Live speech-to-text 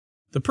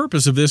The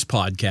purpose of this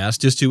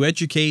podcast is to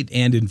educate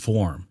and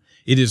inform.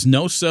 It is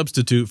no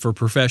substitute for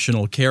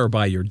professional care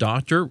by your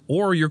doctor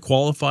or your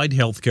qualified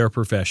healthcare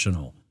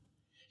professional.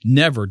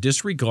 Never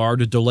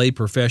disregard or delay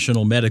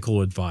professional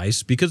medical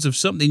advice because of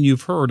something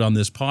you've heard on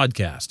this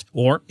podcast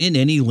or in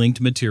any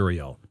linked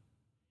material.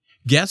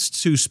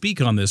 Guests who speak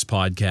on this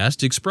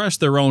podcast express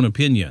their own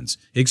opinions,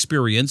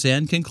 experience,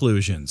 and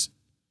conclusions.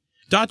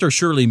 Dr.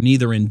 Shirley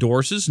neither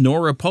endorses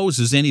nor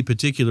opposes any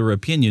particular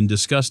opinion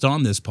discussed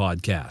on this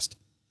podcast.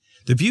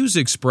 The views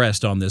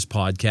expressed on this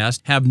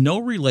podcast have no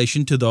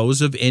relation to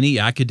those of any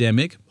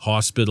academic,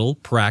 hospital,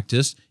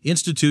 practice,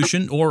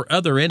 institution, or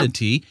other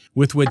entity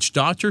with which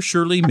Dr.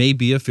 Shirley may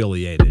be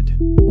affiliated.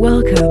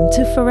 Welcome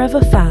to Forever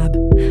Fab,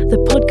 the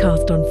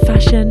podcast on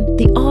fashion,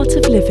 the art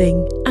of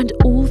living, and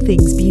all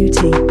things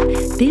beauty.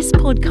 This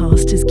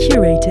podcast is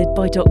curated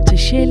by Dr.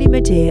 Shirley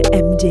Madeir,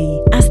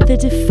 MD, as the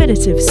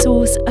definitive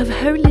source of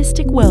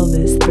holistic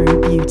wellness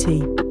through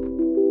beauty.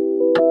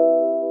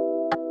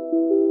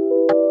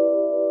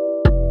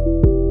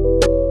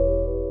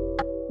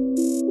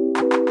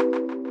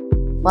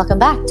 Welcome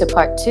back to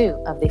part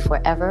 2 of the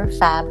Forever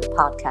Fab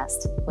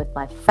podcast with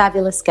my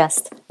fabulous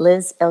guest,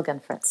 Liz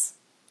Ilgenfritz.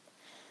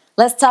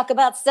 Let's talk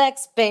about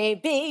sex,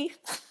 baby.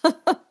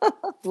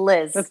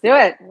 Liz. Let's do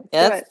it.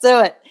 Let's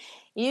do it.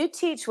 You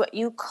teach what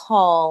you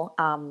call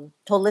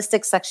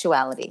holistic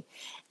sexuality.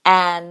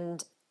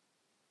 And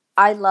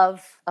I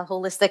love a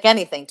holistic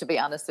anything, to be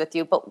honest with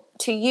you. But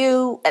to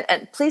you,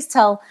 and please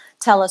tell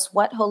us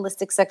what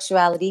holistic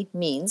sexuality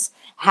means,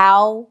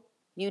 how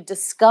you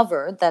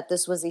discovered that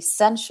this was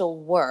essential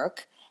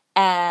work,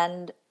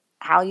 and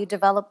how you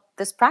developed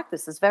this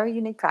practice, this very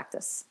unique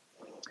practice.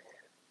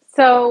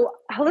 So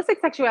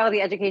holistic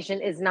sexuality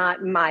education is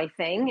not my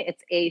thing.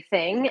 It's a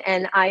thing.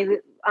 And I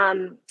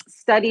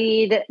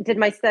did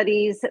my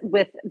studies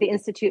with the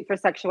Institute for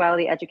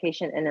Sexuality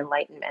Education and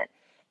Enlightenment.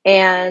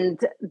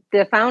 And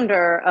the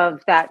founder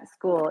of that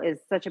school is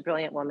such a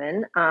brilliant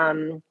woman,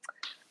 Roz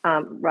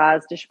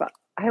Dishba.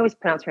 I always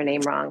pronounce her name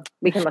wrong.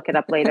 We can look it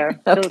up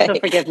later. Okay. She'll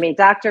forgive me.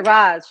 Dr.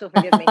 Roz, she'll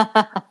forgive me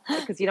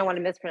because you don't want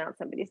to mispronounce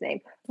somebody's name.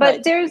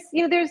 But Right.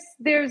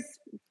 there's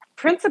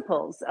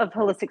principles of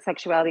holistic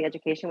sexuality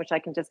education, which I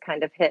can just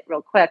kind of hit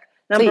real quick.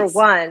 Number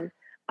one,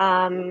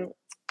 our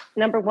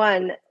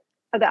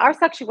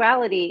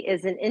sexuality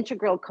is an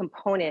integral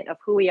component of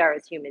who we are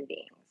as human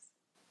beings.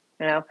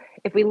 You know,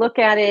 if we look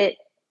at it,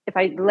 if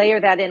I layer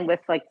that in with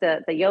like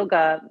the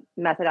yoga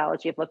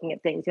methodology of looking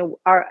at things,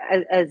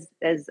 as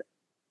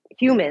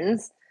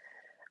humans,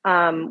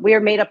 we are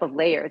made up of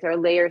layers. There are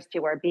layers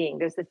to our being.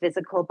 There's the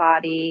physical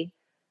body,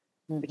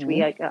 which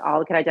we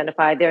all can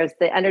identify. There's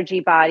the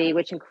energy body,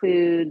 which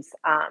includes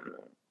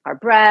our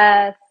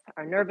breath,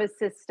 our nervous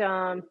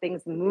system,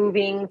 things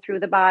moving through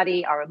the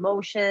body, our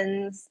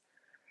emotions.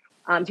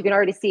 So you can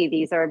already see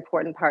these are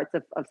important parts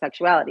of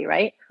sexuality,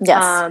 right?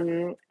 Yes.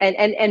 And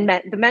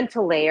the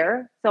mental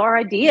layer. So our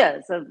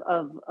ideas of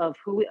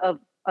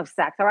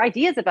sex, our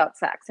ideas about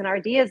sex, and our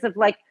ideas of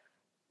like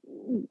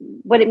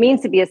what it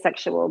means to be a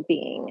sexual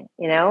being,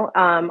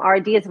 our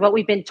ideas of what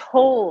we've been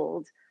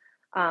told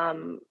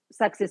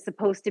sex is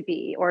supposed to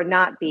be or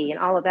not be, and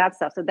all of that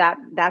stuff. So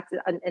that's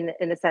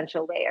an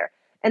essential layer.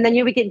 And then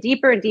we get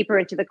deeper and deeper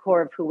into the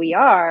core of who we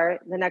are,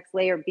 the next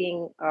layer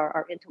being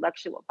our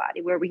intellectual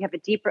body, where we have a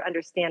deeper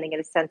understanding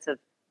and a sense of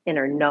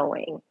inner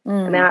knowing.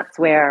 And that's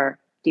where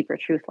deeper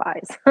truth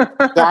lies.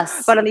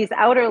 Yes. But on these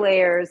outer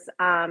layers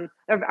are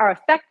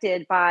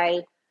affected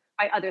by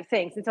other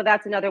things. And so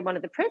that's another one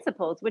of the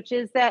principles, which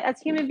is that as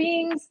human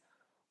beings,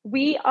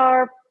 we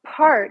are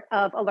part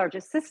of a larger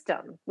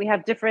system. We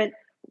have different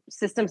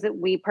systems that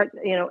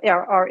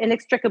are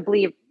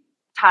inextricably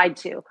tied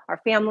to our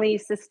family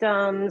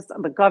systems,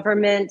 the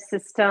government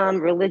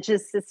system,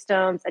 religious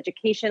systems,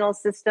 educational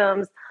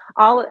systems,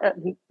 all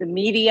the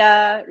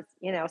media,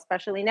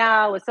 especially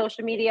now with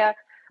social media,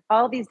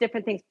 all these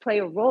different things play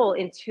a role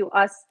into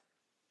us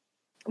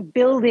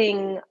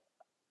building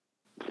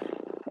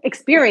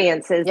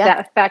experiences that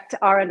affect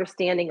our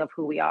understanding of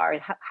who we are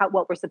and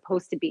what we're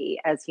supposed to be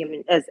as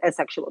human, as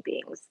sexual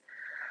beings.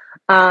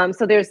 So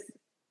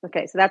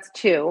that's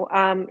 2.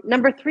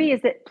 Number 3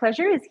 is that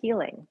pleasure is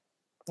healing.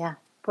 Yeah.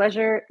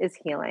 Pleasure is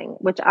healing,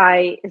 which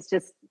is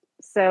just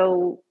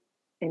so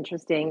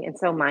interesting and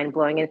so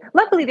mind-blowing. And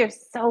luckily there's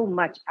so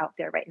much out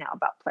there right now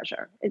about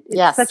pleasure.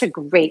 It's such a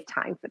great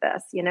time for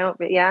this,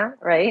 Yeah.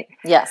 Right.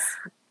 Yes.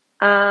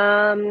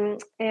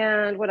 And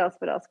what else?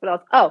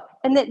 Oh,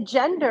 and that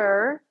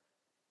gender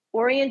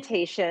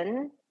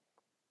orientation,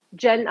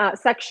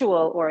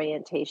 sexual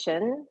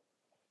orientation,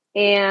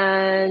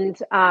 and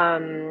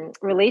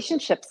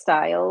relationship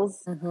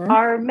styles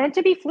are meant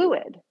to be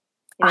fluid,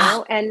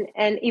 and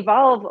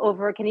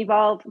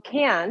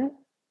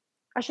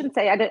I shouldn't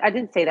say, I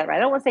didn't say that right. I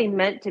don't want to say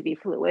meant to be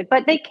fluid,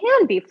 but they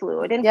can be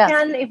fluid and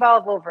can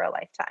evolve over a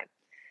lifetime.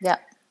 Yeah.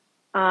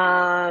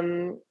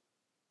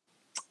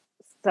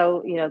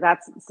 So,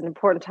 it's an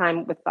important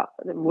time with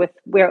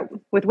where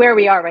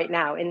we are right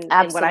now in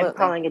what I'm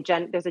calling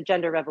there's a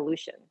gender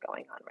revolution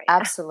going on right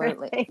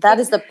Absolutely. now. That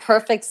is the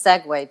perfect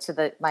segue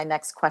to my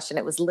next question.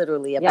 It was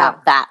literally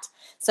about that.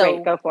 So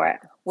great, go for it.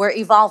 We're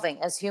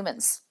evolving as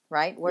humans,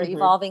 right? We're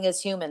evolving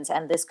as humans,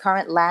 and this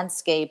current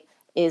landscape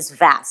is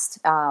vast.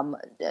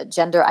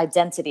 Gender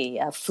identity,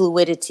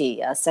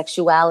 fluidity,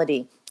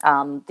 sexuality,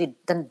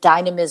 the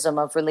dynamism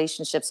of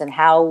relationships and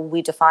how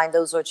we define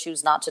those or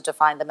choose not to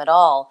define them at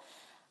all.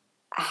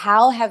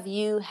 How have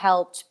you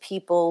helped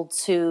people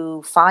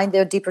to find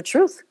their deeper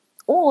truth?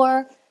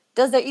 Or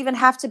does there even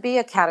have to be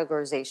a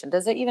categorization?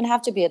 Does there even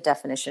have to be a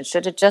definition?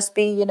 Should it just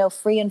be,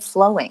 free and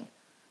flowing?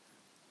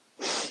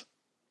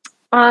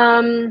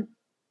 I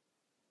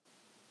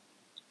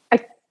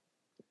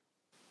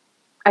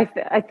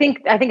think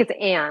it's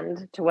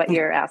and to what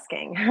you're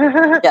asking.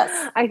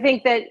 Yes. I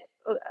think that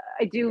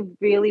I do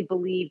really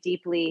believe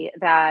deeply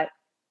that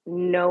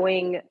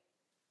knowing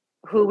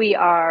who we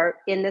are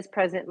in this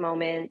present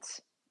moment,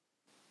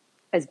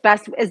 as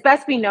best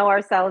we know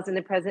ourselves in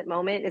the present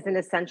moment, is an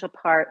essential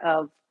part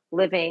of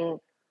living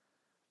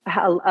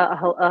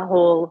a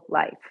whole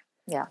life.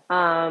 Yeah.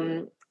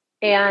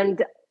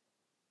 And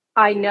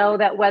I know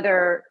that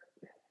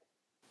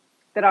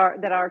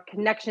our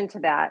connection to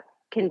that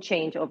can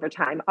change over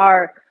time.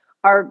 Our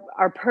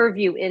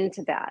purview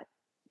into that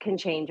can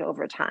change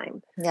over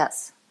time.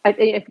 Yes.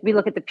 If we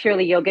look at the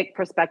purely yogic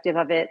perspective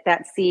of it,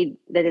 that seed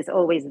that is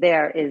always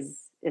there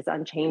is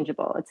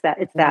unchangeable. It's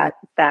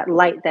that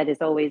light that is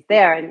always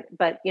there.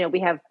 But we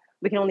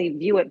can only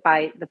view it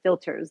by the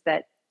filters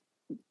that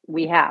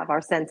we have,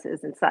 our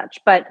senses and such.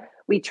 But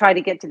we try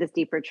to get to this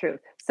deeper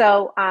truth.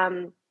 So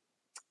and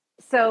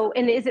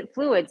is it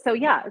fluid? So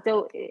yeah.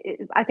 So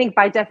I think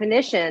by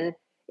definition,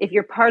 if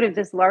you're part of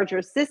this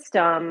larger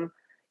system,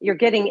 you're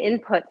getting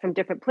input from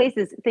different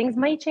places. Things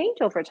might change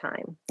over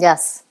time.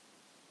 Yes.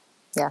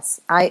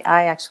 Yes, I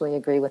actually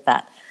agree with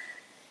that.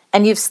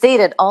 And you've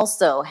stated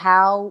also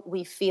how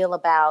we feel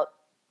about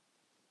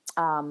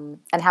and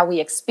how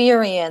we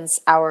experience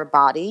our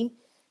body,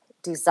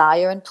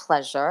 desire and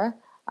pleasure,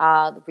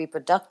 the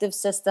reproductive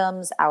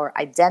systems, our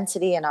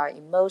identity and our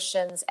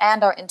emotions,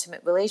 and our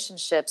intimate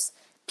relationships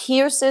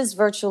pierces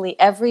virtually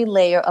every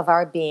layer of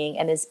our being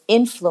and is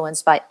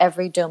influenced by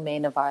every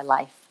domain of our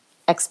life.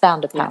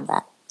 Expound upon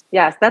that.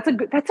 Yes, that's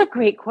a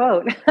great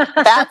quote.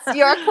 That's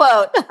your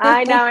quote.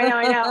 I know.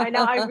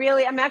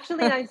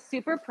 I'm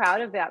super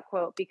proud of that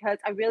quote because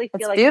I really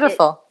feel like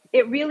beautiful.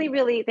 It really,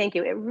 really, thank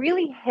you. It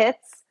really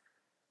hits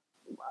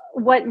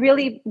what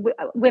really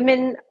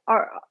women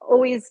are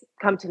always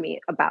come to me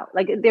about.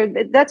 Like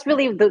that's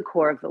really the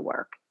core of the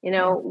work.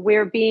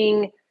 We're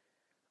being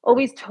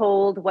always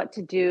told what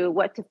to do,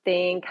 what to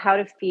think, how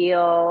to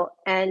feel,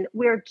 and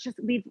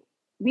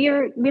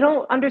we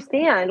don't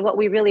understand what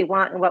we really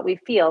want and what we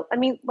feel. I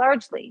mean,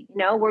 largely,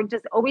 we're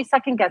just always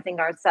second guessing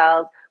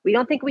ourselves. We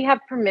don't think we have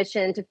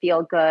permission to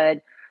feel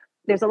good.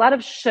 There's a lot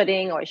of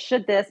shoulding, or I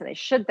should this and I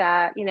should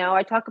that.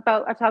 I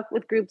talk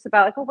with groups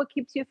about like, what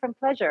keeps you from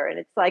pleasure? And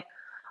it's like,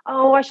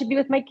 oh, I should be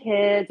with my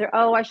kids, or,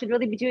 oh, I should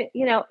really be doing,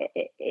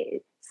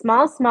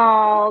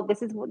 small,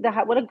 this is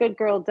what a good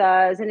girl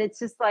does. And it's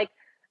just like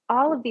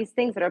all of these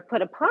things that are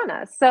put upon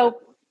us.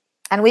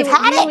 And we've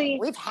had it.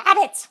 We've had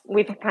it.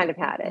 We've kind of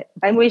had it.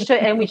 And we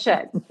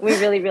should. We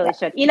really, really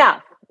should.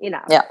 Enough.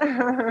 Yeah.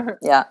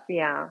 Yeah.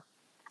 Yeah.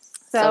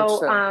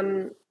 So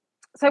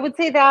I would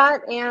say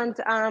that. And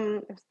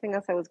there's something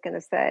else I was going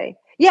to say.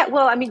 Yeah.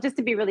 Well, I mean, just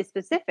to be really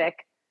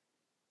specific,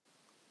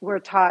 we're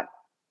taught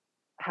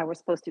how we're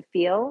supposed to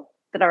feel,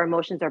 that our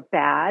emotions are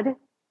bad.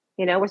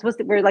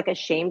 We're like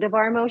ashamed of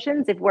our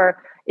emotions. If we're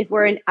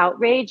in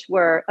outrage,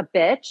 we're a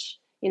bitch.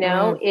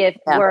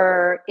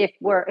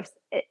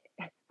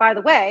 By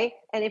the way,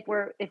 and if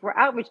we're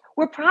outraged,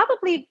 we're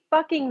probably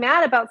fucking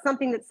mad about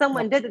something that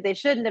someone did that they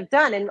shouldn't have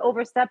done and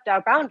overstepped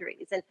our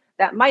boundaries. And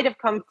that might have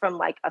come from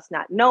like us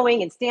not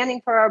knowing and standing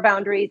for our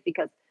boundaries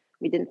because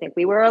we didn't think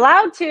we were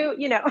allowed to,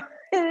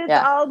 it's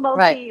all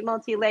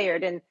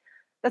multi-layered. And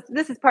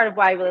this is part of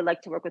why I really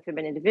like to work with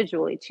women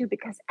individually too,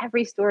 because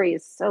every story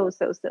is so,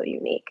 so, so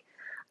unique.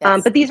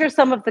 Yes. But these are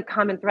some of the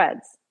common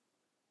threads.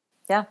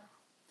 Yeah.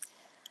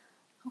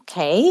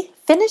 Okay.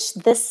 Finish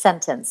this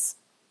sentence.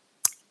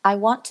 I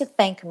want to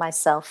thank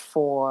myself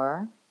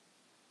for...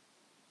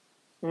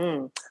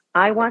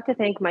 I want to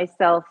thank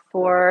myself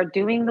for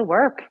doing the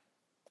work.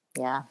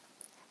 Yeah.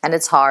 And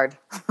it's hard.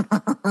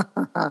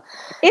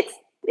 It's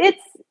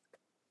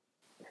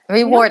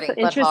rewarding, but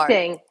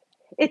interesting. Hard.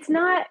 It's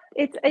not,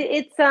 it's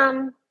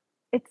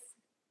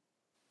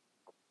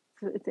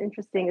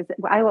interesting.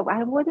 I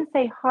wouldn't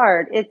say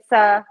hard. It's,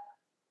 what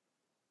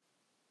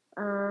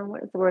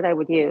is the word I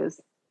would use?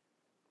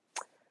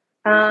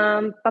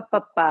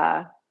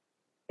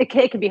 It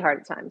can be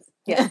hard at times.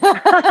 Yeah.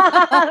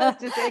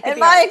 In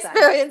my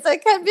experience,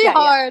 it can be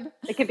hard.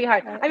 Yeah. It can be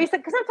hard. I mean,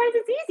 because sometimes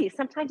it's easy.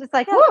 Sometimes it's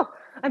like, whoa,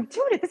 I'm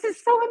doing it. This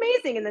is so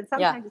amazing. And then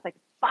sometimes it's like,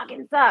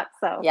 fucking sucks.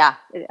 So yeah.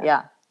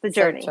 The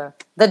journey. So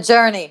the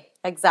journey.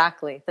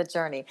 Exactly. The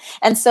journey.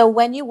 And so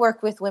when you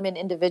work with women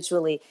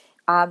individually,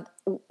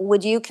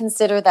 Would you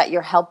consider that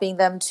you're helping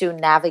them to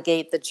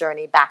navigate the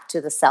journey back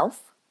to the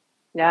self?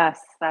 Yes,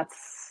 that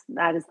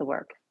is the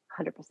work.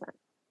 100%.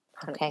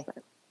 100%. Okay.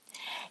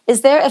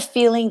 Is there a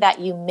feeling that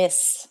you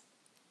miss?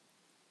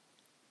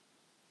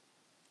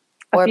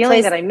 A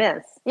feeling that I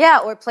miss? Yeah,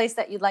 or a place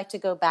that you'd like to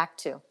go back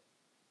to?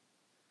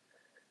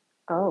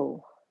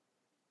 Oh.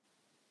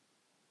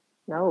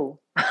 No.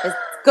 It's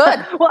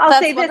good. Well, I'll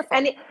That's say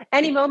wonderful. this: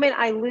 any moment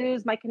I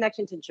lose my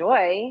connection to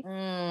joy,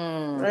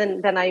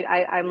 then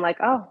I'm like,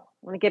 oh,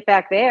 I want to get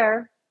back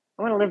there.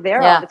 I want to live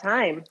there all the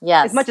time,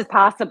 as much as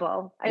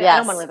possible. I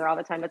don't want to live there all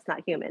the time. It's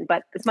not human,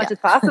 but as much as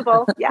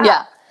possible.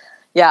 Yeah.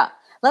 Yeah.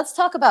 Let's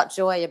talk about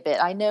joy a bit.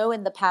 I know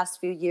in the past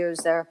few years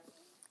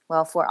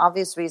for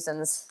obvious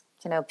reasons,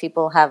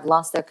 people have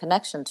lost their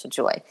connection to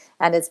joy,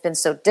 and it's been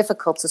so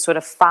difficult to sort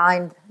of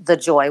find the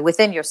joy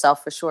within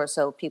yourself, for sure.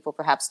 So people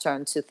perhaps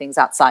turn to things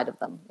outside of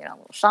them, a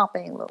little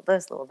shopping, a little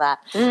this, a little that.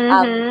 A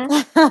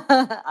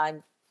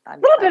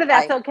little bit of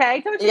that's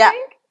okay, don't you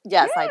think?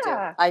 Yes,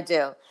 I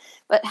do.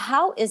 But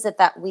how is it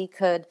that we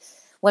could,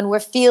 when we're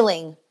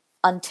feeling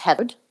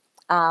untethered,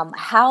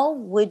 how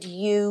would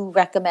you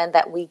recommend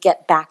that we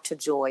get back to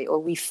joy, or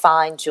we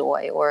find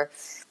joy, or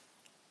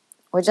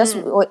just,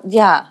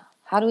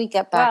 how do we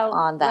get back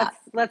on that?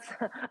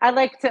 I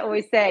like to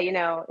always say,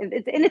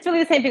 it's really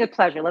the same thing with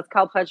pleasure. Let's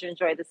call pleasure and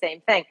joy the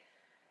same thing.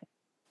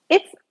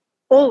 It's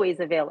always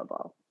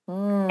available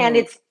and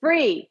it's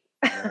free.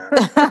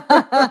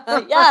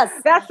 Yes.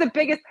 That's the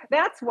biggest,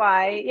 that's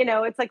why,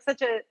 it's like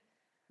such a,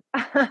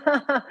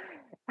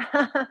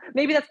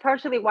 maybe that's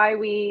partially why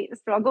we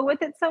struggle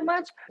with it so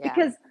much,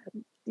 because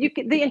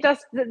the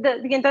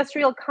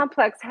industrial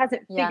complex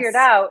hasn't figured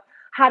out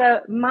how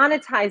to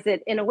monetize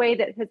it in a way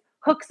that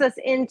hooks us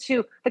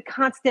into the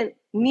constant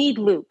need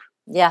loop.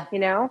 Yeah.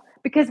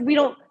 Because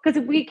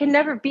we can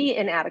never be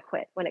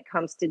inadequate when it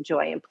comes to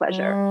joy and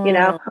pleasure.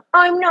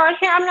 I'm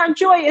not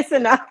joyous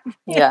enough.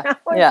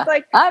 It's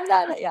like, I'm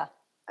not,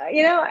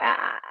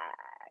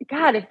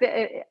 God,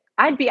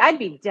 I'd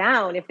be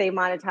down if they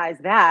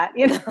monetize that.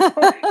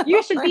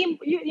 You should be,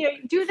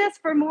 do this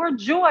for more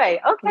joy.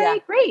 Okay,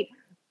 great.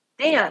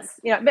 Dance.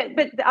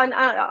 But on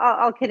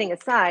all kidding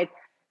aside,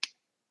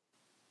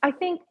 I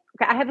think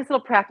I have this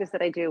little practice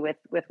that I do with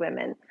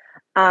women.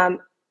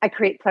 I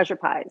create pleasure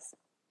pies.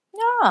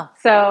 Yeah.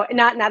 So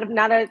not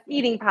a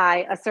eating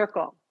pie, a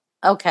circle.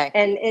 Okay.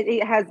 And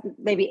it has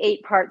maybe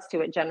 8 parts to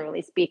it,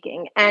 generally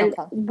speaking. And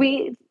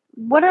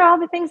what are all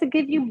the things that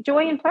give you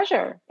joy and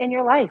pleasure in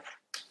your life?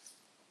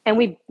 And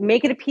we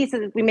make it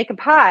we make a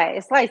pie,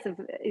 a slice of,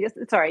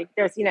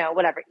 there's,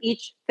 whatever.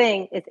 Each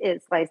thing is a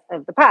slice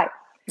of the pie.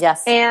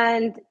 Yes.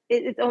 And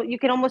you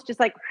can almost just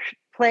like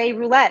play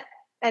roulette.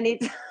 And is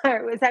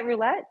that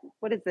roulette?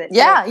 What is it?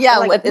 Yeah.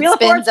 Like Wheel of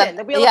Fortune.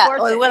 The Wheel of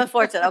Fortune. The Wheel of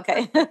Fortune.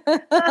 Okay.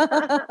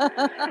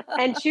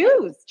 And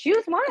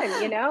choose one,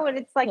 and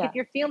it's like, if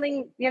you're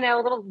feeling, a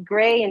little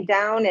gray and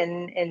down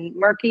and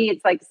murky,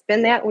 it's like,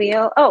 spin that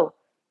wheel. Oh,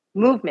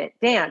 movement,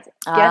 dance,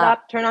 get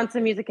up, turn on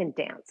some music and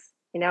dance.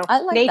 I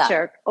like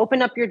nature, that.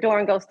 Open up your door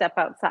and go step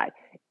outside.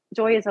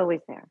 Joy is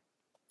always there.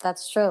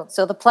 That's true.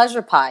 So the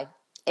pleasure pie,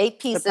 8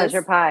 pieces. The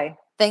pleasure pie.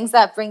 Things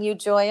that bring you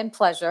joy and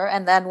pleasure.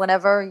 And then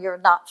whenever you're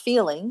not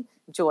feeling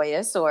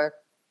joyous or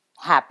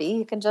happy,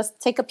 you can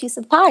just take a piece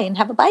of pie and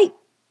have a bite.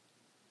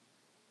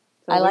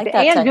 So I like that.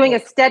 And technique. Doing a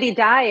steady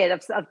diet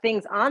of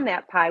things on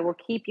that pie will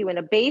keep you in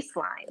a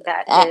baseline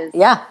that is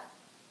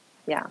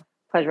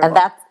pleasurable.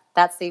 And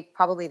that's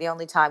probably the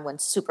only time when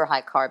super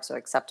high carbs are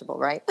acceptable,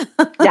 right?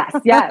 Yes.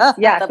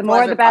 The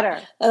more the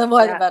better. The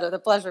more the better. The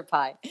pleasure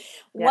pie.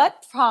 Yeah.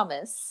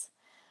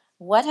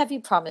 What have you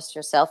promised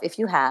yourself, if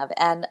you have?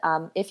 And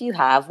if you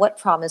have, what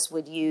promise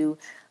would you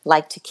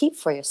like to keep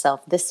for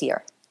yourself this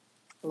year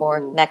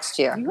or next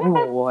year? You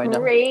have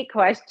great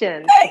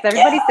questions. Does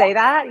everybody say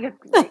that? You have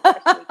great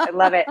questions. I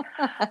love it.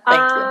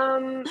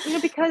 Thank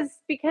you.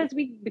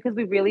 Because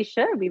we really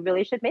should. We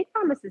really should make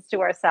promises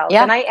to ourselves.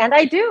 Yeah. And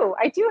I do.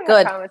 I do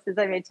have promises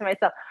I made to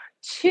myself.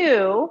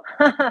 2.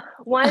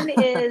 One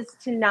is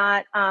to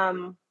not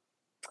to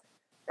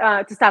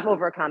stop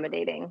over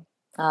accommodating.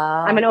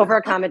 I'm an over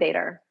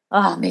accommodator.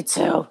 Oh, me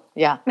too.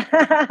 Yeah.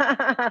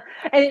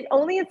 And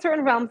only in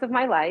certain realms of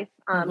my life.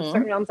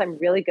 Certain realms I'm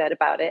really good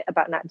about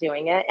not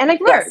doing it. And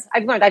I've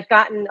learned. I've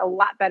gotten a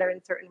lot better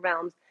in certain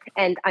realms,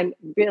 and I'm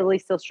really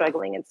still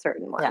struggling in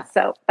certain ones. Yeah.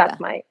 So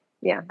that's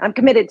I'm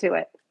committed to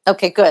it.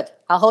 Okay, good.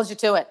 I'll hold you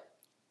to it.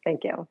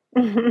 Thank you.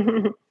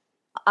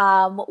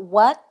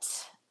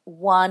 What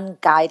one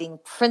guiding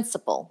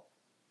principle?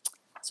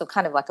 So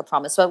kind of like a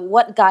promise. So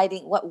what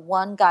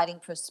one guiding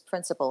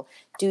principle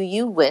do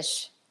you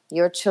wish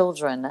your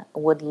children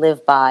would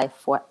live by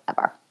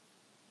forever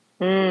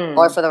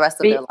or for the rest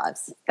of their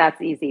lives?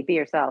 That's easy. Be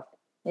yourself.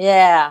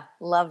 Yeah.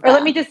 Love that. Or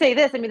let me just say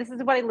this. This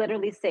is what I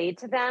literally say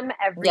to them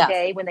every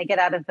day when they get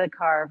out of the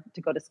car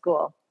to go to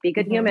school. Be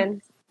good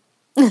humans.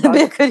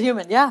 Be a good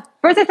human. Yeah.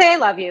 First I say, I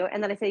love you.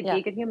 And then I say,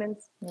 be good humans.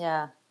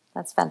 Yeah.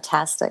 That's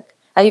fantastic.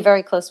 Are you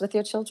very close with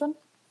your children?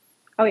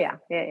 Oh yeah.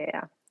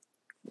 Yeah.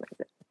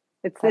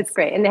 It's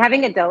great. And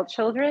having adult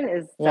children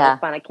is so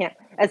fun.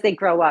 as they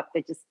grow up,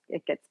 it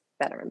gets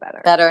better and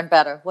better. Better and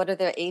better. What are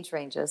their age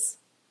ranges?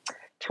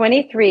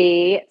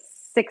 23,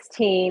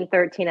 16,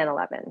 13, and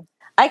 11.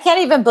 I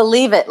can't even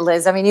believe it,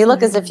 Liz. I mean, you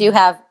look as if you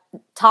have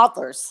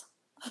toddlers.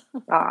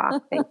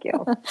 Thank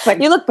you. But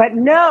you look, but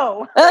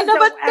no,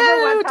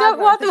 don't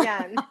want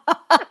again.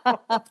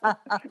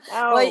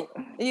 Well,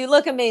 you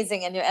look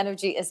amazing, and your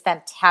energy is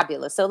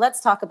fantabulous. So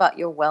let's talk about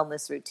your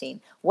wellness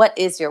routine. What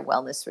is your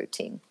wellness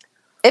routine?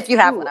 If you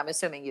have one, I'm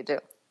assuming you do.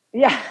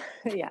 Yeah.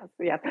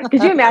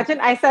 Could you imagine?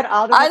 I said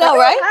all the. I know,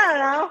 right? I don't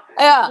know.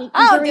 Yeah,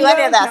 I don't do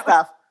any of that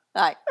stuff.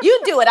 All right, you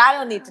do it. I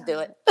don't need to do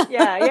it.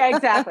 Yeah,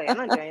 exactly. I'm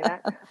not doing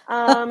that.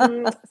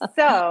 I'm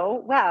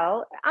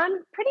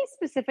pretty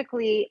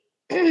specifically.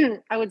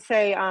 I would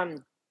say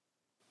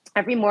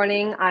every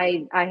morning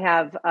I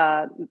have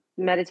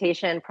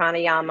meditation,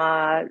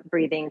 pranayama,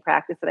 breathing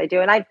practice that I do,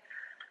 and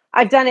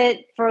I've done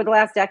it for the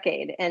last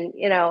decade. And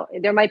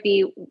there might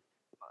be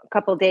a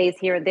couple days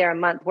here and there a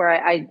month where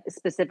I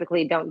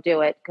specifically don't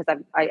do it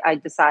because I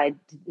decide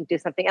to do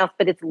something else.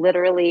 But it's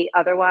literally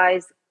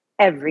otherwise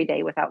every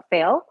day without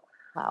fail.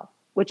 Wow.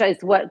 Which is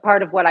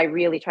part of what I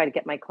really try to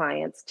get my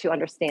clients to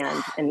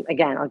understand. And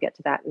again, I'll get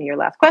to that in your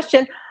last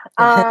question.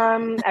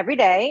 Every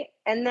day.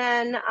 And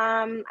then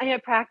I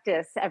have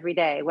practice every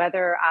day,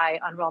 whether I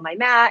unroll my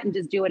mat and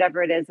just do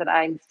whatever it is that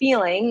I'm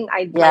feeling.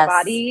 My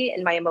body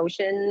and my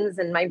emotions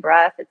and my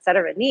breath, et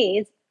cetera,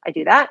 needs. I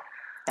do that.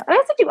 I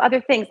also do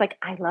other things. Like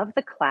I love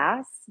the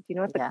class. Do you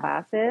know what the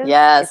class is?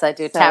 Yes, I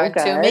do. So Taryn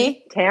good.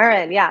 Toomey.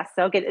 Taryn, yeah,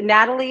 so good.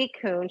 Natalie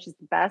Kuhn, she's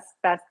the best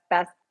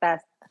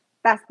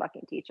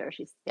fucking teacher.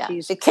 She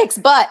kicks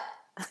butt.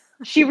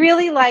 She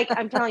really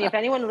I'm telling you, if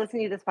anyone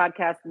listening to this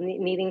podcast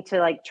needing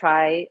to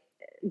try,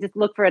 just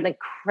look for an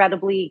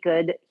incredibly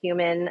good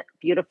human,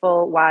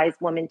 beautiful, wise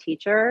woman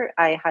teacher.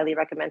 I highly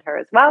recommend her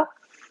as well.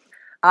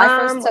 I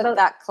first took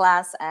that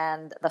class,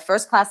 and the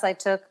first class I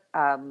took,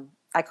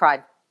 I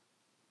cried.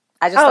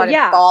 I just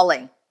started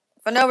bawling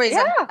for no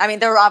reason. Yeah. I mean,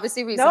 there were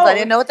obviously reasons. I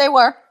didn't know what they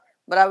were,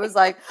 but I was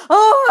like,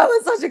 oh, that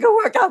was such a good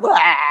workout.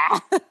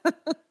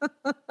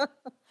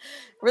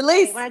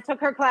 Release. When I took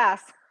her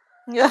class.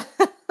 Yeah.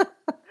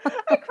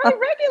 I cry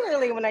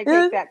regularly when I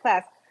take that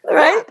class.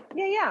 Right?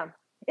 Yeah.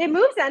 It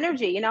moves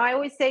energy. I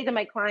always say to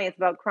my clients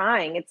about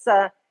crying, it's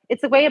the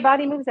way a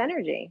body moves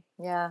energy.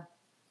 Yeah.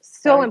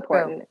 So very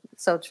important. True.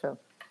 So true.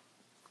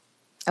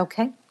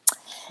 Okay.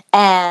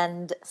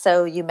 And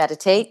so you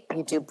meditate,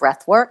 you do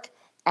breath work,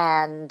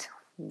 and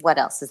what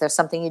else? Is there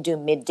something you do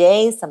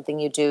midday, something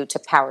you do to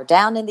power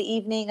down in the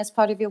evening as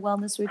part of your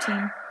wellness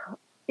routine?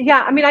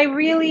 Yeah, I mean, I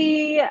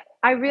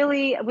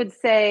really would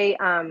say,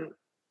 I'm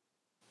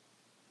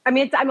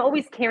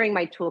always carrying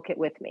my toolkit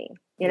with me,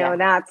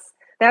 and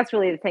that's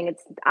really the thing.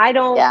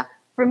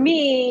 For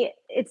me,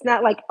 it's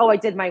not like, oh, I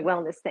did my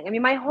wellness thing. I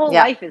mean, my whole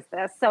life is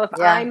this. So if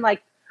I'm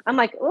like,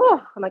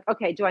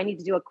 okay, do I need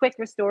to do a quick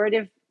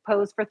restorative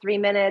pose for 3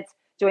 minutes?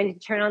 Do I need to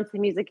turn on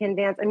some music and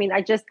dance? I mean,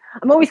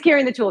 I'm always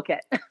carrying the toolkit.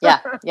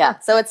 Yeah.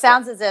 So it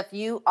sounds as if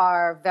you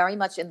are very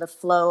much in the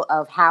flow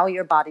of how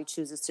your body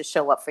chooses to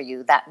show up for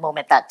you that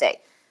moment, that day.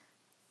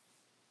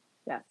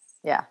 Yes.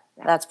 Yeah.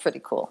 That's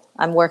pretty cool.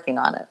 I'm working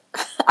on it.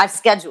 I've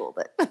scheduled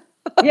it.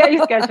 Yeah,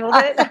 you scheduled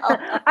it.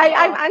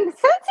 I'm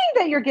sensing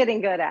that you're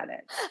getting good at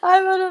it.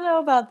 I don't know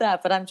about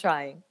that, but I'm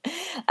trying.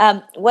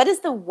 What is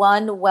the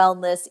one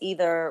wellness,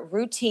 either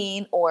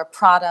routine or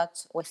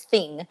product or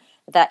thing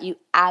that you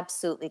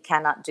absolutely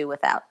cannot do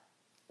without?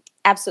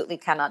 Absolutely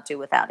cannot do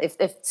without.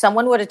 If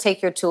someone were to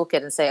take your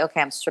toolkit and say,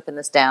 okay, I'm stripping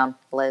this down,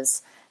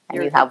 Liz,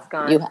 and you have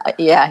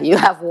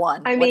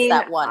one. I mean, what's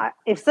that one?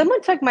 If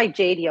someone took my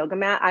Jade yoga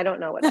mat, I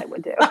don't know what I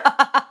would do.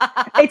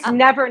 It's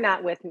never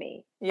not with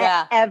me.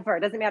 Yeah. Ever.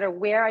 Doesn't matter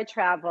where I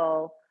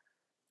travel.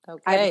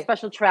 Okay. I have a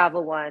special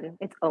travel one.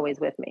 It's always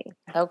with me.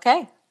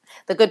 Okay.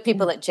 The good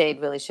people at Jade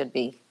really should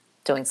be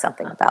doing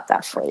something about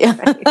that for you.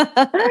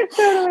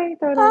 Totally.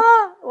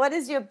 What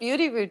is your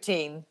beauty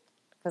routine?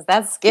 Because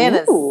that skin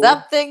is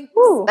something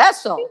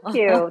special.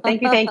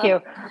 Thank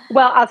you.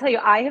 Well, I'll tell you,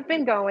 I have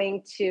been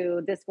going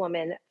to this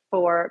woman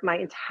for my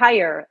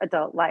entire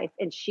adult life,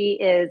 and she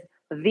is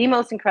the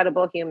most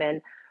incredible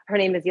human. Her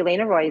name is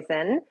Yelena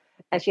Roizen,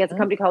 and she has a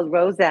company called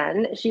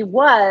Rosen. She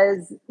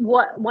was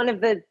one of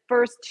the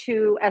first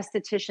 2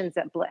 estheticians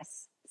at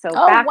Bliss. So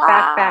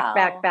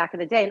back in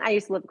the day. And I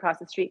used to live across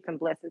the street from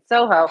Bliss in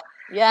Soho.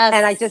 Yes.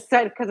 And I just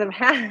started because of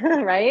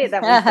right?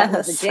 That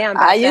was the jam.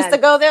 I used to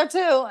go there too.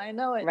 I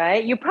know it.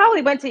 Right? You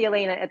probably went to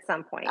Yelena at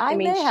some point.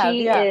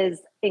 She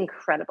is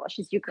incredible.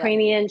 She's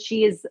Ukrainian. Yeah.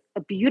 She is a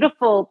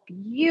beautiful,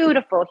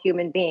 beautiful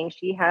human being.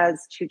 She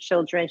has 2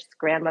 children. She's a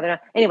grandmother.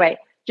 Anyway,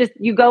 just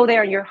you go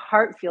there and your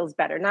heart feels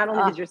better. Not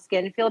only does your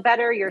skin feel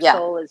better, your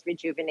soul is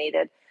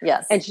rejuvenated.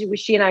 Yes. And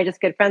she and I are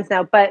just good friends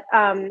now. But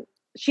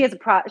she has a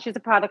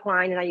product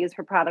line, and I use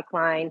her product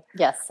line.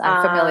 Yes,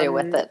 I'm familiar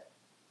with it.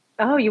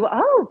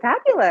 Oh,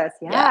 fabulous.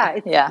 Yeah.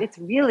 It's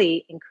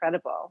really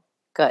incredible.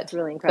 Good. It's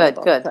really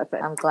incredible. Good. So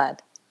I'm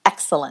glad.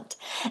 Excellent.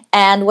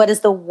 And what is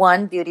the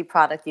one beauty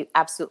product you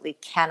absolutely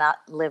cannot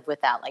live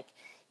without? Like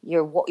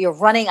you're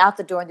running out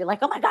the door and you're like,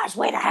 oh my gosh,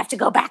 wait, I have to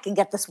go back and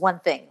get this one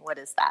thing. What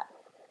is that?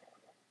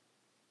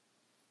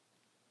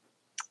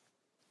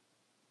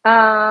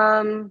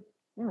 Oh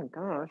my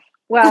gosh.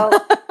 Well,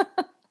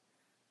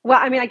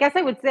 I mean, I guess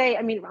I would say,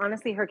 I mean,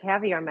 honestly, her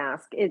caviar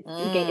mask,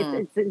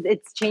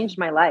 it's changed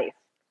my life.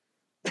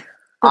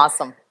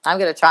 Awesome. I'm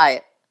going to try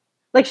it.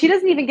 Like, she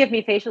doesn't even give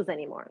me facials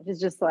anymore. She's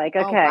just like,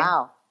 Oh, okay,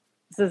 wow.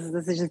 this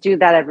is just do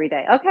that every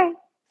day. Okay.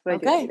 That's what I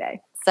do every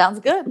day. Sounds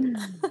good.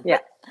 Yeah.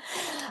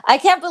 I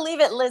can't believe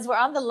it, Liz. We're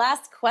on the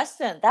last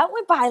question. That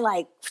went by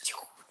like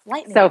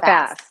lightning So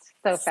fast.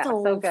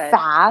 So good.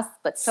 Fast,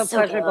 but so so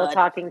pleasurable good.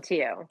 talking to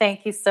you.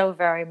 Thank you so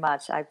very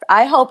much.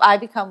 I hope I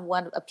become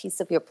a piece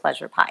of your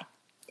pleasure pie.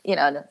 You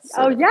know.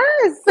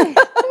 Yes.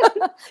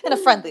 In a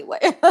friendly way.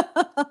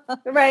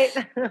 Right.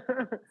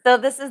 So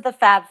this is the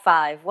Fab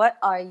Five. What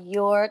are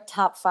your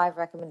top 5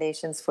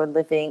 recommendations for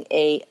living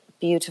a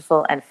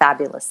beautiful and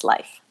fabulous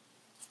life?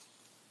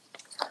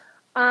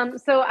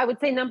 So I would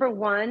say number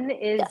 1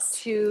 is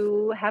Yes.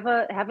 to have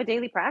a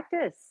daily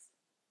practice.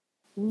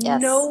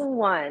 Yes. No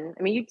one,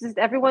 I mean,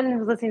 everyone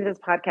who's listening to this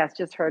podcast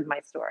just heard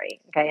my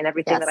story, okay, and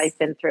everything that I've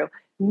been through.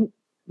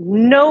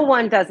 No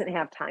one doesn't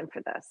have time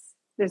for this.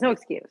 There's no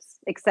excuse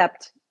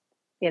except,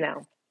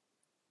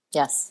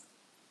 Yes.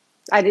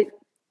 I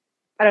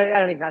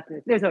don't even have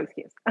to. There's no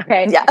excuse.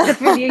 Okay. Yeah.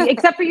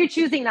 except for you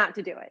choosing not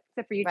to do it.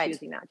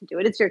 Choosing not to do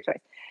it. It's your choice.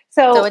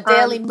 So a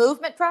daily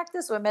movement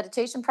practice or a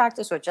meditation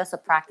practice or just a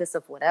practice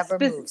of whatever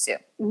moves you.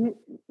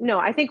 No,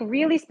 I think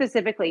really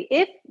specifically,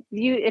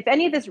 if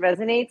any of this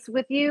resonates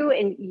with you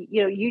and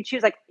you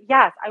choose like,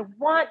 yes, I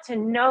want to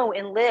know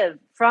and live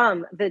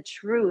from the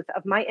truth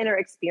of my inner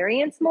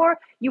experience more,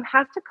 you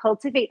have to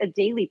cultivate a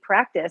daily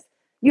practice.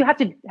 You have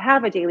to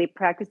have a daily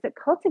practice that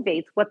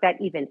cultivates what that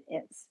even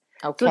is.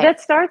 Okay. So that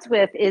starts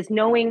with is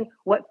knowing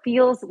what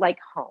feels like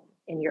home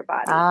in your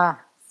body.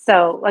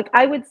 So like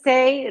I would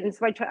say, and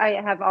so I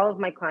have all of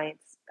my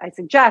clients, I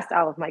suggest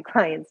all of my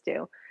clients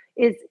do,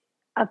 is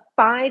a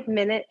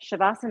 5-minute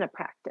Shavasana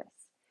practice.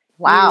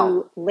 Wow.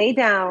 You lay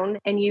down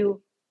and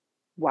you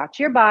watch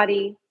your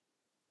body,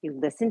 you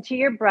listen to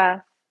your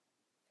breath,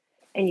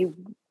 and you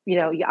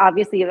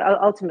obviously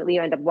ultimately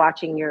you end up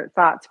watching your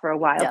thoughts for a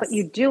while, but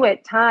you do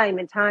it time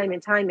and time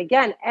and time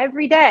again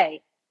every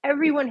day.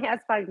 Everyone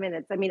has 5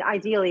 minutes. I mean,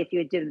 ideally, if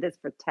you did this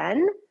for 10,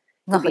 it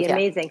would be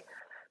amazing.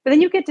 But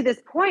then you get to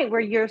this point where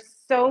you're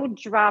so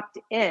dropped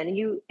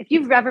in. If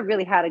you've ever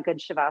really had a good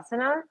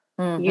Shavasana,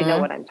 you know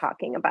what I'm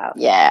talking about.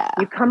 Yeah.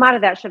 You come out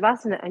of that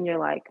Shavasana and you're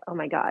like, oh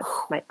my God,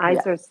 my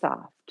eyes are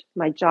soft.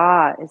 My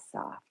jaw is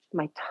soft.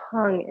 My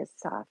tongue is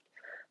soft.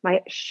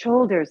 My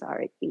shoulders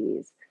are at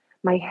ease.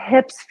 My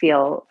hips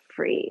feel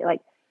free.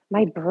 Like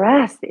my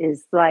breath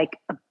is like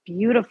a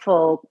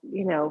beautiful,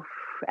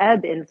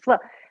 ebb and flow.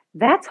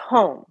 That's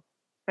home,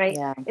 right?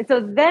 Yeah. And so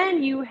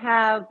then you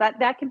have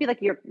that can be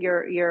like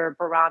your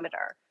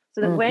barometer. So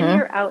that when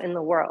you're out in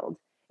the world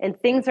and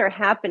things are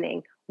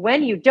happening,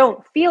 when you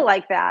don't feel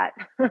like that,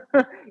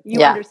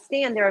 you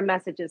understand there are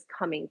messages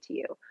coming to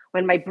you.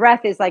 When my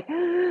breath is like,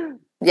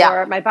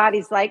 or my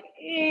body's like,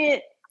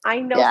 I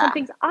know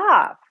something's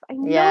off. I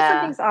know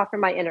something's off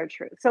from my inner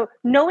truth. So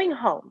knowing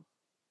home,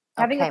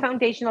 having a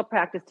foundational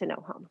practice to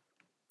know home.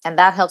 And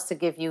that helps to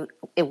give you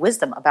a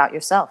wisdom about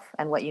yourself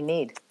and what you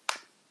need.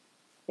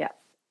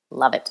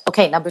 Love it.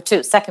 Okay, number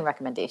 2, second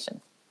recommendation.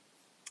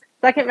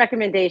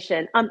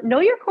 Know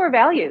your core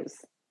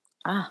values.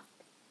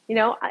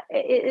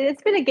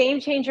 It's been a game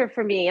changer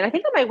for me. And I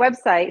think on my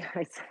website,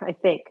 I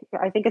think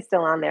it's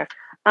still on there.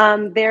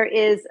 There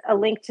is a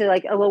link to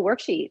like a little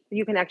worksheet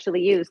you can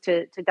actually use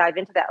to dive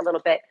into that a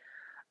little bit.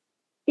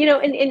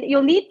 And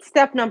you'll need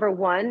step number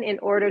 1 in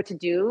order to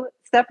do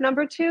step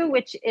number 2,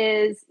 which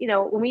is,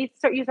 when you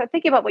start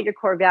thinking about what your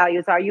core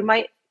values are, you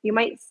might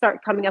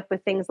start coming up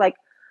with things like,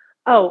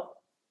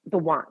 the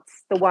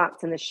wants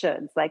and the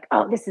shoulds, like,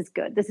 oh, this is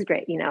good, this is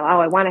great,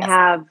 I want to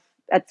have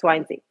X, Y,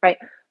 and Z, right?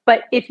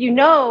 But if you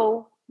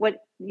know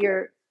what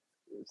your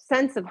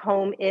sense of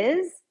home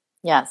is,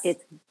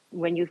 it's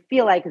when you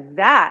feel like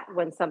that,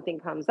 when something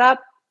comes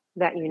up,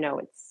 that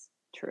it's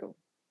true.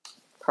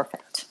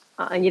 Perfect.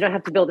 And you don't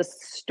have to build a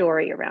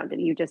story around it.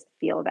 You just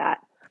feel that.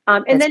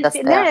 And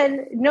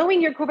then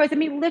knowing your core values, I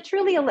mean,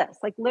 literally a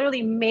list, like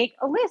literally make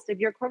a list of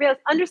your core values.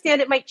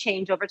 Understand it might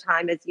change over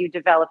time as you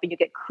develop and you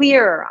get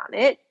clearer on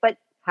it, but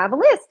have a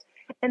list.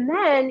 And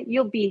then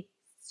you'll be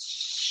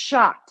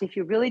shocked if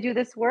you really do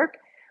this work.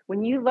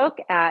 When you look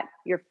at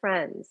your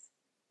friends,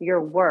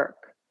 your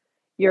work,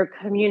 your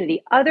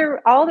community,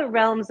 all the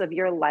realms of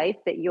your life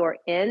that you're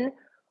in,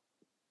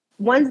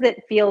 ones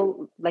that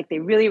feel like they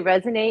really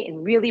resonate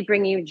and really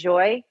bring you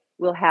joy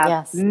will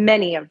have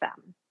many of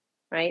them.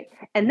 Right.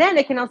 And then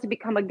it can also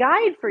become a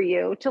guide for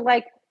you to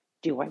like,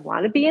 do I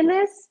want to be in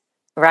this?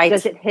 Right.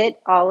 Does it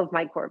hit all of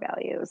my core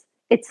values?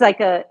 It's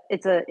like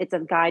it's a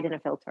guide and a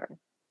filter.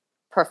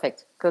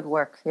 Perfect. Good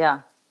work.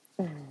 Yeah.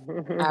 All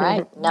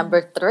right.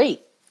 Number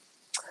 3,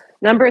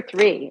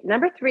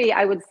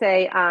 I would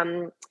say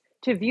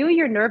to view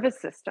your nervous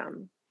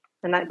system.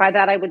 And by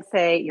that, I would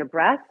say your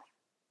breath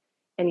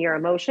and your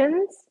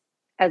emotions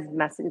as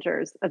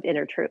messengers of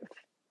inner truth.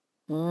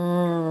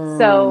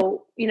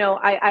 So,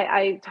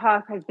 I've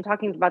been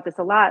talking about this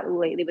a lot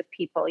lately with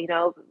people.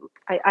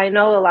 I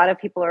know a lot of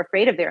people are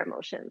afraid of their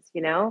emotions,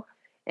 you know,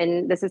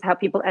 and this is how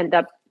people end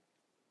up,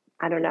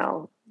 I don't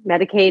know,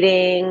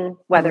 medicating,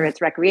 whether it's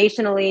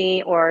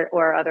recreationally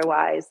or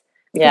otherwise,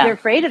 because they're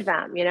afraid of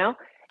them, you know.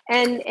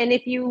 And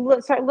if you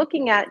start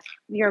looking at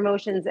your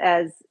emotions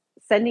as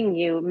sending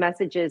you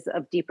messages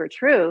of deeper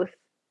truth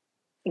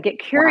and get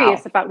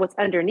curious about what's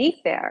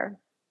underneath there,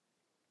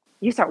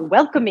 you start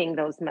welcoming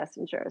those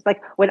messengers.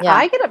 Like when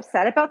I get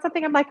upset about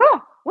something, I'm like,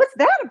 oh, what's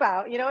that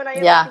about? You know, and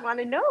I want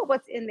to know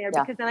what's in there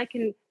because then I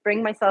can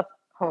bring myself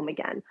home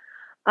again.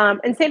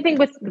 And same thing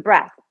with the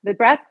breath. The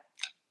breath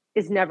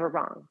is never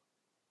wrong.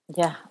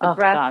 Yeah. The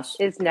breath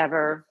is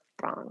never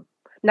wrong.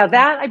 Now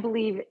that I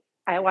believe,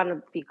 I want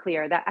to be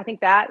clear that I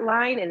think that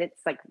line, and it's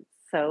like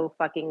so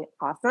fucking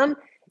awesome,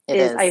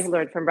 is I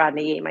learned from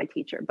Rodney Yee, my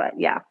teacher. But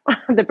yeah,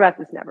 the breath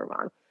is never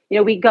wrong. You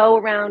know, we go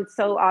around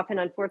so often,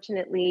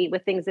 unfortunately,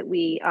 with things that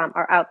we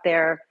are out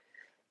there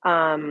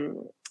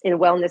in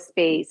wellness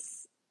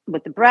space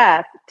with the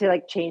breath to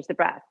like change the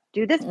breath.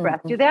 Do this breath,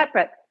 do that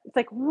breath. It's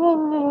like,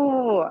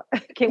 whoa,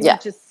 can we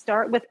just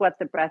start with what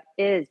the breath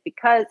is?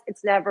 Because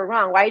it's never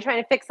wrong. Why are you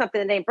trying to fix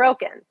something that ain't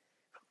broken?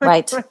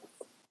 Right.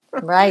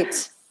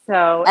 Right.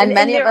 So, and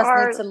many of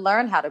us need to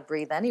learn how to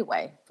breathe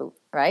anyway,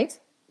 right?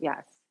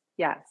 Yes.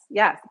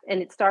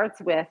 And it starts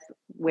with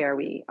where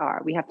we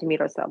are. We have to meet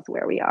ourselves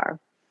where we are.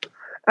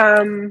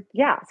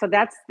 So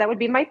that would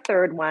be my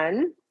third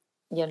one.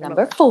 Your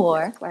number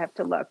 4. I have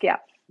to look. Yeah.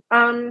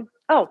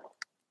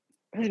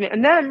 Excuse me.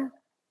 And then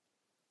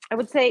I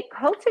would say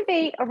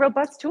cultivate a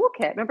robust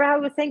toolkit. Remember how I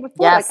was saying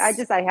before? Yes.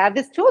 Like I have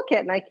this toolkit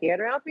and I carry it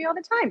around with me all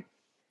the time.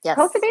 Yes.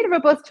 Cultivate a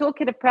robust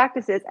toolkit of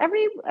practices.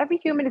 Every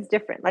human is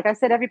different. Like I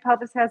said, every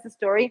pelvis has a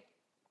story.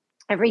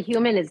 Every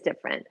human is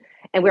different.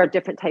 And we are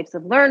different types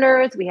of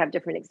learners. We have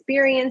different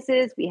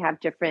experiences. We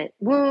have different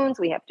wounds.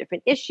 We have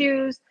different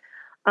issues.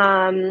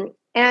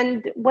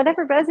 And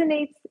whatever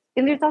resonates,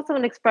 and there's also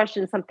an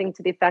expression, something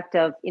to the effect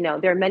of, you know,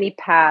 there are many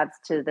paths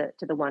to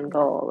the one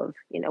goal of,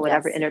 you know,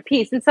 whatever inner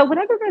peace. And so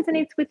whatever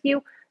resonates with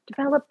you,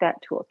 develop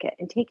that toolkit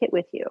and take it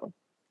with you.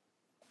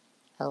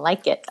 I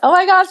like it. Oh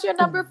my gosh, you're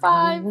number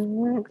 5.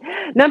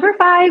 Number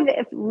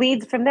 5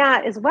 leads from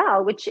that as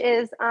well, which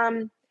is,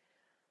 and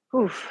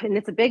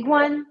it's a big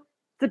one.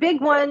 It's a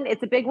big one.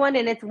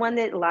 And it's one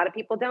that a lot of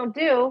people don't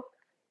do.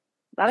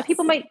 A lot of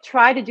people might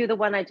try to do the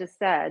one I just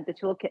said, the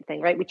toolkit thing,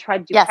 right? We try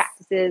to do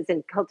practices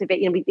and cultivate,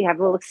 you know, we have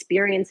little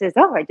experiences.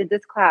 Oh, I did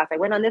this class. I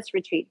went on this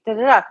retreat. Da,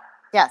 da, da.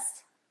 Yes.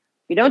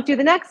 If you don't do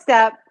the next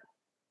step,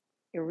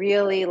 you're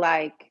really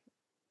like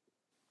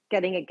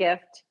getting a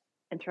gift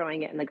and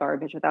throwing it in the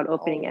garbage without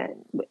opening it.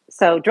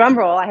 So drum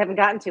roll, I haven't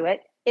gotten to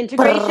it.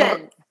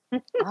 Integration.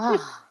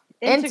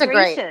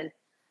 Integration.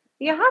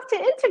 You have to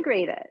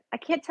integrate it. I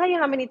can't tell you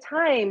how many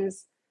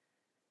times.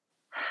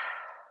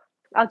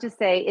 I'll just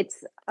say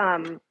it's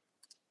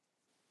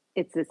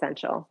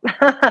essential.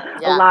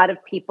 A lot of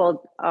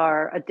people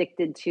are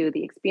addicted to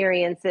the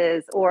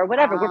experiences or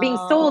whatever. We're being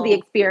sold the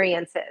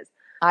experiences.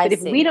 But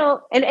if we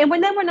don't, and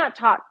when then we're not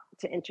taught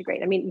to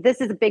integrate. I mean,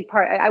 this is a big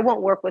part. I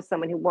won't work with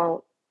someone who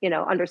won't, you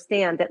know,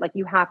 understand that like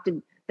you have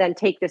to then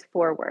take this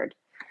forward.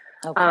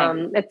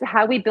 Okay. It's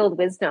how we build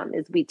wisdom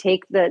is we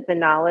take the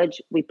knowledge,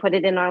 we put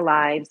it in our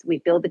lives, we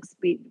build,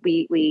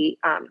 we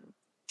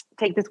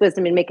take this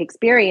wisdom and make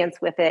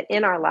experience with it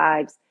in our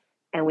lives,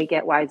 and we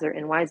get wiser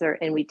and wiser,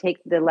 and we take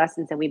the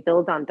lessons and we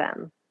build on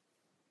them.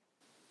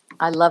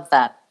 I love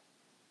that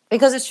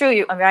because it's true.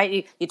 You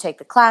take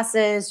the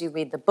classes, you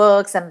read the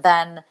books, and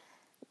then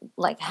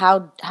like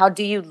how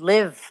do you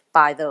live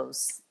by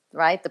those,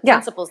 right? The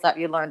principles that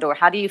you learned, or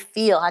how do you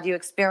feel? How do you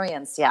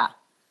experience?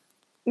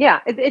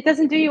 It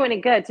doesn't do you any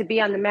good to be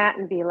on the mat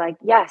and be like,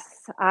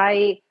 yes,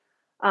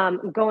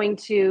 I'm going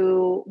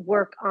to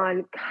work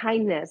on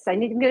kindness. I'm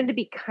going to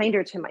be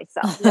kinder to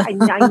myself. I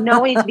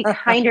know I need to be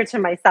kinder to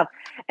myself.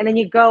 And then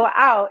you go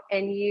out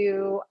and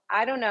you,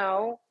 I don't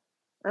know,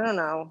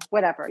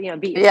 whatever, you know,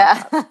 beat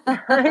yourself up.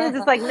 It's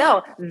just like,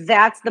 no,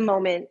 that's the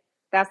moment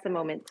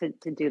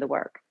to do the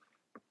work.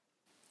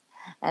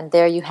 And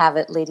there you have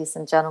it, ladies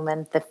and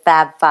gentlemen, the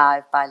Fab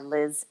Five by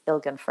Liz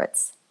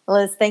Ilgenfritz.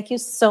 Liz, thank you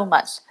so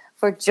much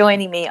for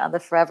joining me on the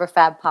Forever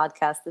Fab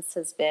podcast. This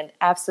has been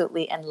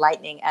absolutely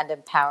enlightening and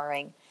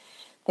empowering.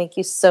 Thank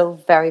you so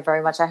very,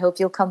 very much. I hope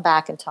you'll come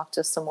back and talk to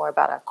us some more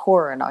about our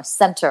core and our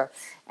center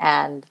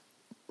and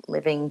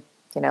living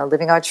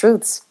our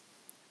truths.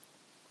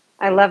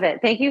 I love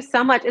it. Thank you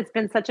so much. It's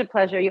been such a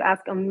pleasure. You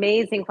ask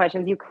amazing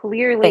questions. You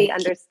clearly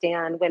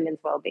understand women's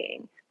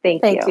well-being.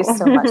 Thank you. Thank you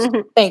so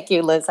much. Thank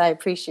you, Liz. I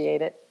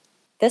appreciate it.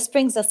 This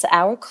brings us to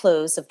our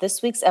close of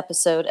this week's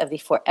episode of the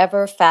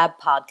Forever Fab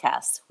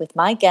podcast with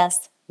my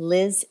guest,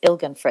 Liz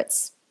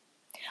Ilgenfritz.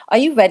 Are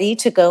you ready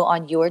to go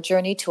on your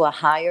journey to a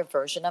higher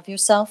version of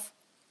yourself?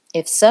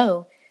 If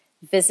so,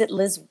 visit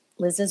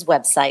Liz's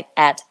website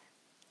at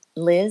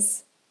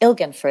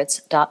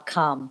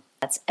lizilgenfritz.com.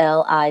 That's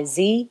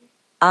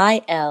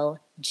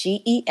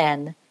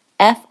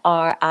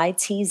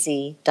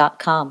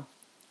LizIlgenfritz.com.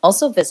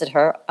 Also visit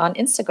her on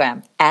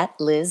Instagram at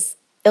Liz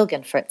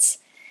Ilgenfritz.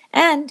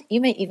 And you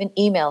may even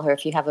email her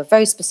if you have a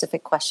very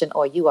specific question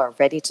or you are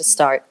ready to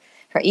start.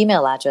 Her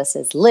email address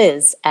is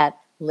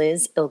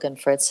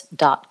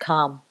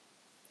liz@lizilgenfritz.com.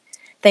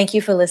 Thank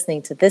you for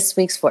listening to this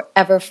week's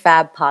Forever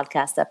Fab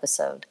podcast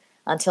episode.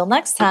 Until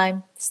next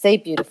time, stay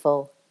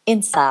beautiful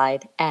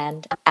inside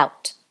and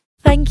out.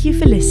 Thank you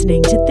for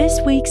listening to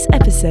this week's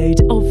episode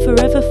of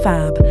Forever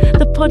Fab,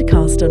 the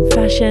podcast on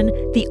fashion,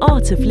 the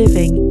art of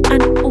living,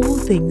 and all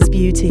things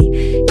beauty,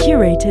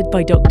 curated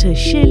by Dr.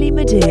 Shirley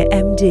Madeir,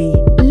 MD.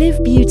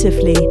 Live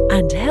beautifully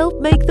and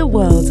help make the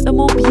world a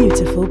more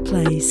beautiful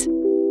place.